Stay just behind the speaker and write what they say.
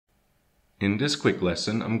In this quick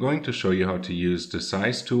lesson, I'm going to show you how to use the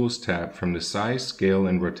Size Tools tab from the Size, Scale,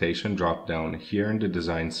 and Rotation drop-down here in the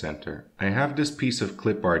Design Center. I have this piece of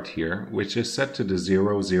clip art here, which is set to the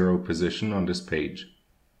 0, 0 position on this page.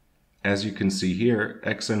 As you can see here,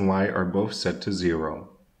 X and Y are both set to 0.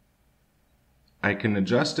 I can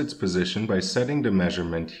adjust its position by setting the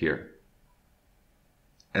measurement here.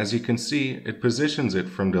 As you can see, it positions it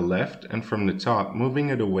from the left and from the top, moving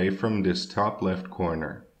it away from this top left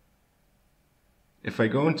corner. If I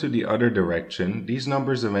go into the other direction, these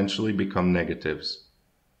numbers eventually become negatives.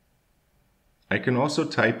 I can also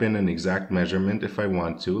type in an exact measurement if I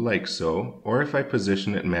want to, like so, or if I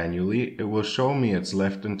position it manually, it will show me its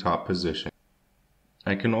left and top position.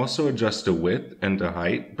 I can also adjust the width and the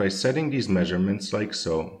height by setting these measurements like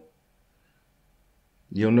so.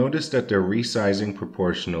 You'll notice that they're resizing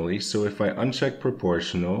proportionally, so if I uncheck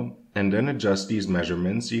proportional and then adjust these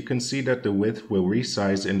measurements, you can see that the width will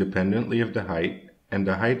resize independently of the height and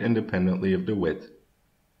the height independently of the width.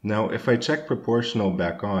 Now if I check proportional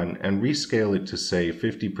back on and rescale it to say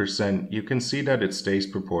 50%, you can see that it stays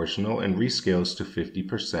proportional and rescales to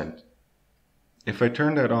 50%. If I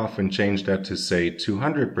turn that off and change that to say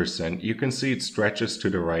 200%, you can see it stretches to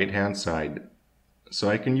the right hand side. So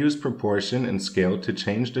I can use proportion and scale to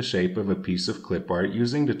change the shape of a piece of clip art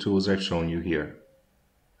using the tools I've shown you here.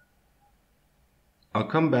 I'll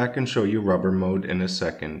come back and show you rubber mode in a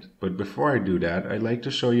second, but before I do that, I'd like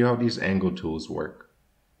to show you how these angle tools work.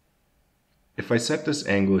 If I set this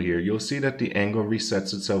angle here, you'll see that the angle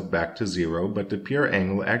resets itself back to 0, but the pure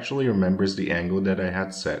angle actually remembers the angle that I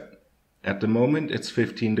had set. At the moment, it's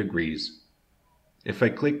 15 degrees. If I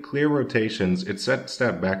click Clear Rotations, it sets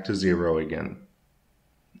that back to 0 again.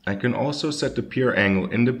 I can also set the pure angle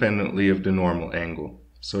independently of the normal angle,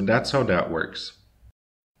 so that's how that works.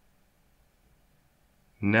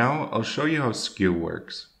 Now I'll show you how skew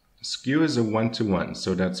works. Skew is a 1-to-1,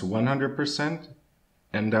 so that's 100%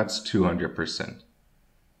 and that's 200%.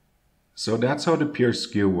 So that's how the pure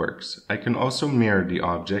skew works. I can also mirror the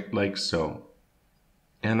object like so.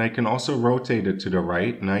 And I can also rotate it to the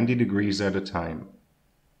right 90 degrees at a time.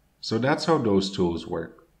 So that's how those tools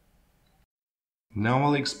work. Now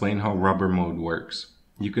I'll explain how rubber mode works.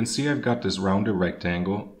 You can see I've got this rounded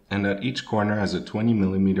rectangle and that each corner has a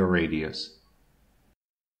 20mm radius.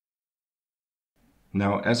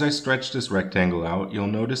 Now, as I stretch this rectangle out, you'll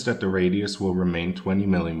notice that the radius will remain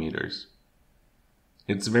 20mm.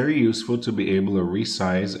 It's very useful to be able to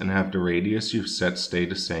resize and have the radius you've set stay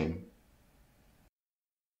the same.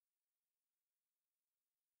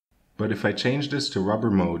 But if I change this to rubber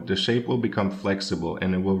mode, the shape will become flexible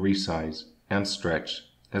and it will resize and stretch,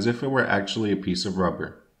 as if it were actually a piece of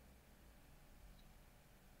rubber.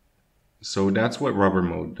 So that's what rubber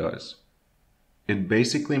mode does. It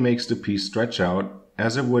basically makes the piece stretch out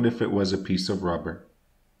as it would if it was a piece of rubber.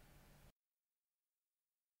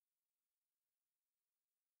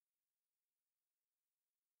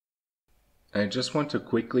 I just want to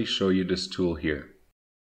quickly show you this tool here.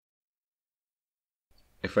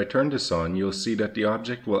 If I turn this on, you'll see that the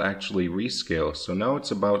object will actually rescale, so now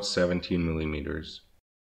it's about 17mm.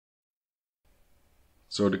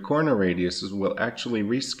 So the corner radiuses will actually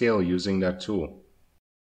rescale using that tool.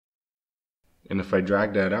 And if I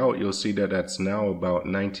drag that out, you'll see that that's now about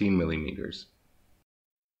 19mm.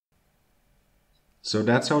 So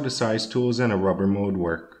that's how the size tools and a rubber mode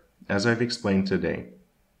work, as I've explained today.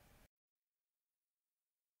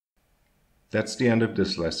 That's the end of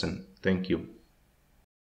this lesson. Thank you.